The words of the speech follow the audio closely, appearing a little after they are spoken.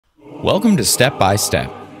Welcome to Step by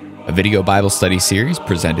Step, a video Bible study series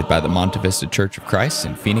presented by the Monte Vista Church of Christ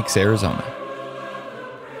in Phoenix, Arizona.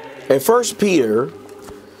 In 1 Peter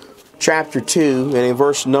chapter 2 and in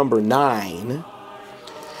verse number 9,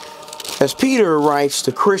 as Peter writes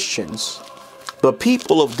to Christians, the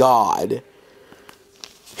people of God,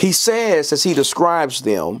 he says, as he describes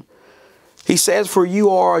them, he says, "For you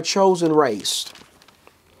are a chosen race,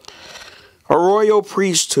 a royal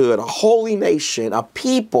priesthood, a holy nation, a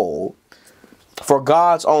people for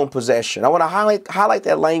God's own possession." I want to highlight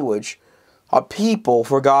that language, a people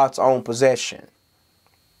for God's own possession.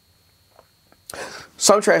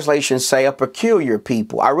 Some translations say a peculiar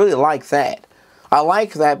people. I really like that. I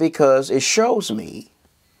like that because it shows me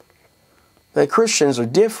that Christians are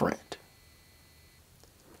different.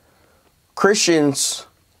 Christians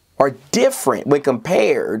are different when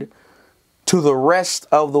compared to the rest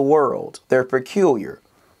of the world. They're peculiar,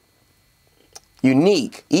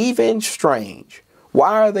 unique, even strange.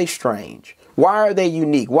 Why are they strange? Why are they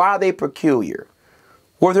unique? Why are they peculiar?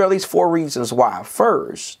 Well, there are at least 4 reasons why.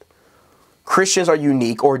 First, Christians are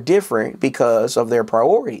unique or different because of their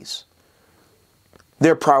priorities.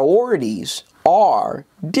 Their priorities are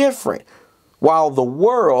different. While the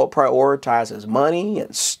world prioritizes money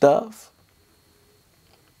and stuff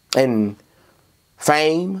and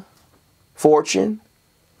fame, fortune,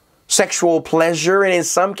 sexual pleasure, and in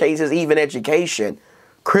some cases even education,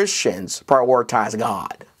 Christians prioritize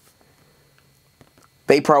God.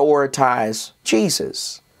 They prioritize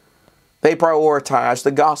Jesus. They prioritize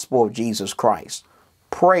the gospel of Jesus Christ,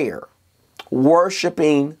 prayer,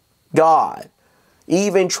 worshiping God,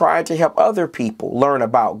 even trying to help other people learn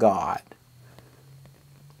about God.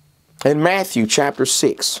 In Matthew chapter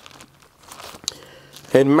 6,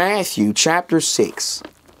 and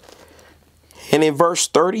in verse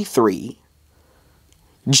 33,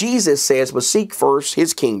 Jesus says, "But seek first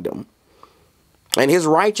his kingdom and his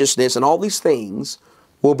righteousness, and all these things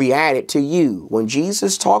will be added to you." When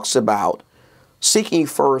Jesus talks about seeking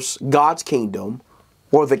first God's kingdom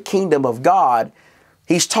or the kingdom of God,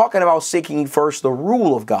 he's talking about seeking first the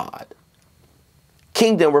rule of God.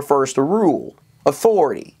 Kingdom refers to rule,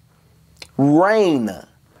 authority, reign,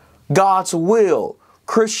 God's will.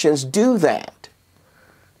 Christians do that.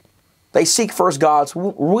 They seek first God's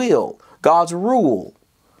will, God's rule,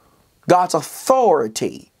 God's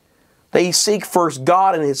authority. They seek first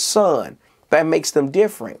God and his Son. That makes them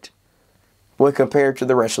different when compared to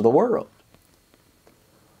the rest of the world.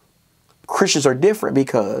 Christians are different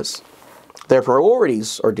because their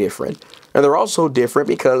priorities are different, and they're also different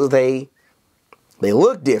because they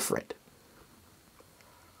look different.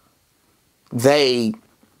 They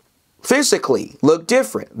physically look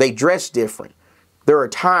different. They dress different. Their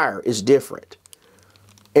attire is different.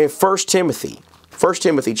 In 1 Timothy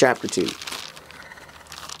chapter 2.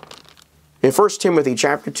 In 1 Timothy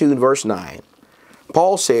chapter 2 and verse 9,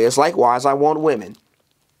 Paul says, "Likewise, I want women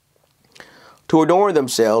to adorn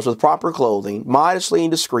themselves with proper clothing, modestly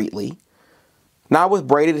and discreetly, not with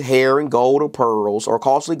braided hair and gold or pearls or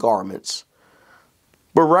costly garments,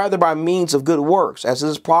 but rather by means of good works, as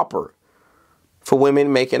is proper for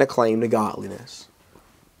women making a claim to godliness."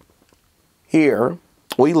 Here,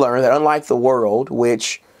 we learn that unlike the world,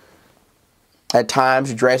 which at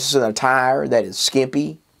times dresses in attire that is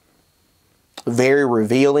skimpy, very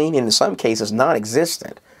revealing, and in some cases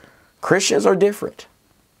non-existent, Christians are different.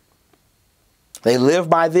 They live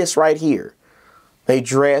by this right here. They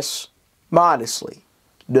dress modestly,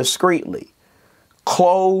 discreetly,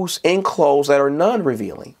 clothes that are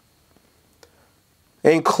non-revealing,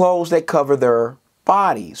 in clothes that cover their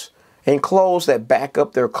bodies, in clothes that back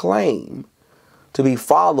up their claim to be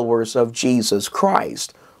followers of Jesus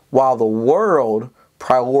Christ. While the world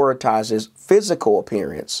prioritizes physical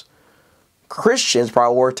appearance, Christians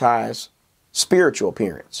prioritize spiritual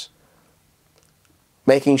appearance,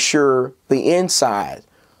 making sure the inside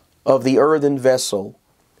of the earthen vessel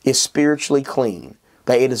is spiritually clean,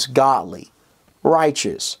 that it is godly,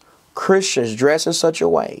 righteous. Christians dress in such a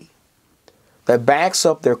way that backs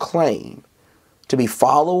up their claim to be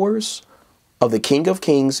followers of the King of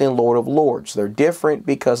Kings and Lord of Lords. They're different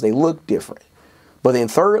because they look different. But then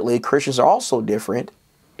thirdly, Christians are also different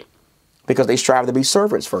because they strive to be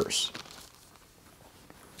servants first.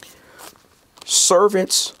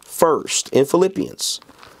 Servants first in Philippians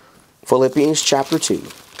chapter 2.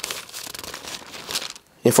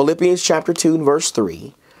 In Philippians chapter 2 and verse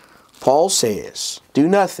 3, Paul says, "Do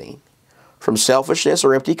nothing from selfishness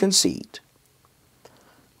or empty conceit,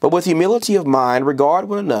 but with humility of mind regard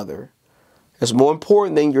one another as more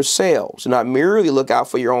important than yourselves, and not merely look out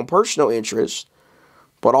for your own personal interests,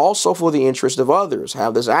 but also for the interest of others.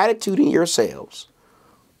 Have this attitude in yourselves,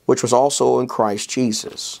 which was also in Christ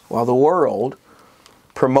Jesus. While the world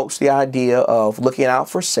promotes the idea of looking out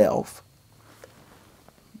for self,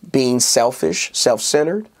 being selfish,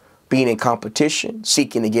 self-centered, being in competition,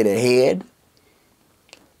 seeking to get ahead,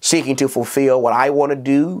 seeking to fulfill what I want to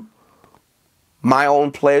do, my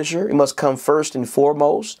own pleasure. It must come first and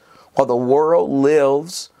foremost. While the world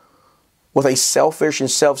lives with a selfish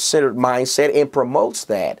and self-centered mindset and promotes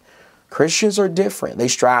that, Christians are different. They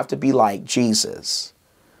strive to be like Jesus.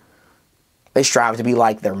 They strive to be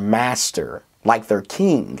like their master, like their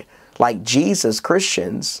king. Like Jesus,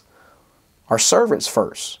 Christians are servants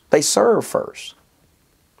first. They serve first.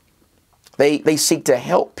 They seek to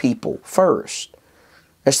help people first.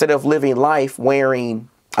 Instead of living life wearing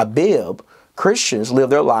a bib, Christians live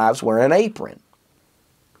their lives wearing an apron.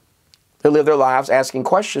 They live their lives asking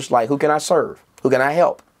questions like, who can I serve? Who can I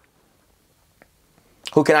help?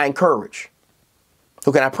 Who can I encourage?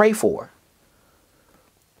 Who can I pray for?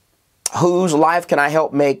 Whose life can I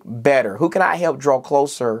help make better? Who can I help draw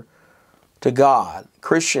closer to God?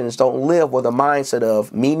 Christians don't live with a mindset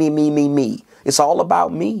of me, me, me, me, me. It's all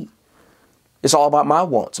about me. It's all about my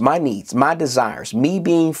wants, my needs, my desires, me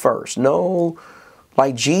being first. No,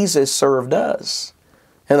 like Jesus served us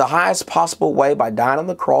in the highest possible way by dying on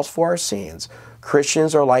the cross for our sins.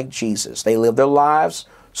 Christians are like Jesus. They live their lives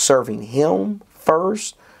serving Him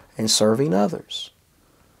first and serving others.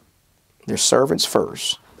 They're servants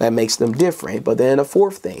first. That makes them different. But then a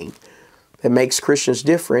fourth thing that makes Christians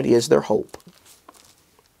different is their hope.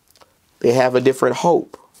 They have a different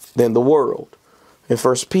hope than the world. In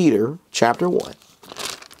 1 Peter chapter 1.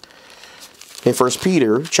 In 1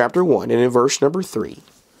 Peter chapter 1 and in verse number 3,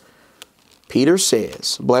 Peter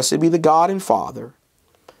says, "Blessed be the God and Father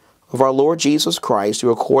of our Lord Jesus Christ, who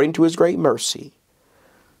according to His great mercy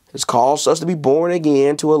has caused us to be born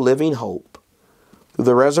again to a living hope through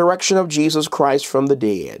the resurrection of Jesus Christ from the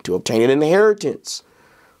dead, to obtain an inheritance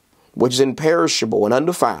which is imperishable and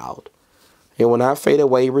undefiled, and will not fade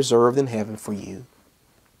away, reserved in heaven for you."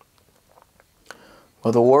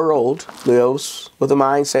 Well, the world lives with a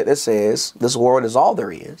mindset that says this world is all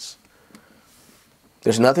there is.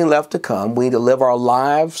 There's nothing left to come. We need to live our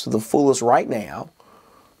lives to the fullest right now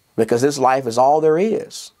because this life is all there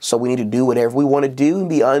is. So we need to do whatever we want to do and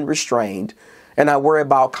be unrestrained and not worry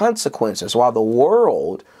about consequences. While the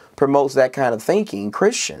world promotes that kind of thinking,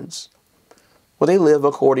 Christians, well, they live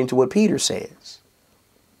according to what Peter says.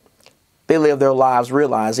 They live their lives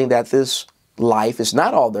realizing that this life is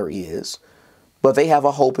not all there is, but they have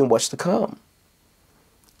a hope in what's to come.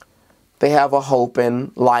 They have a hope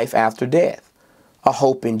in life after death, a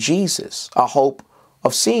hope in Jesus, a hope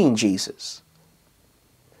of seeing Jesus,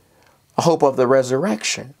 a hope of the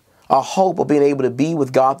resurrection, a hope of being able to be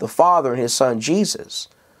with God the Father and His Son Jesus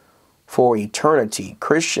for eternity.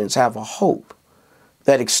 Christians have a hope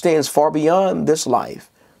that extends far beyond this life,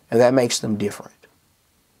 and that makes them different.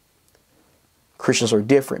 Christians are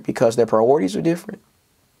different because their priorities are different.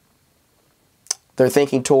 They're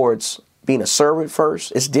thinking towards being a servant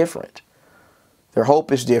first. It's different. Their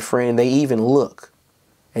hope is different, and they even look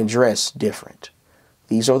and dress different.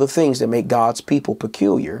 These are the things that make God's people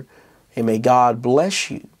peculiar, and may God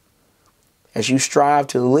bless you as you strive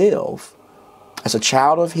to live as a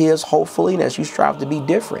child of His, hopefully, and as you strive to be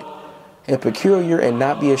different and peculiar and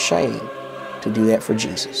not be ashamed to do that for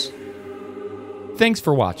Jesus. Thanks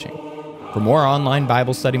for watching. For more online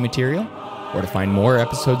Bible study material or to find more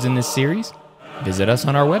episodes in this series, visit us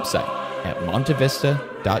on our website at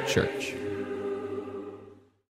montevista.church.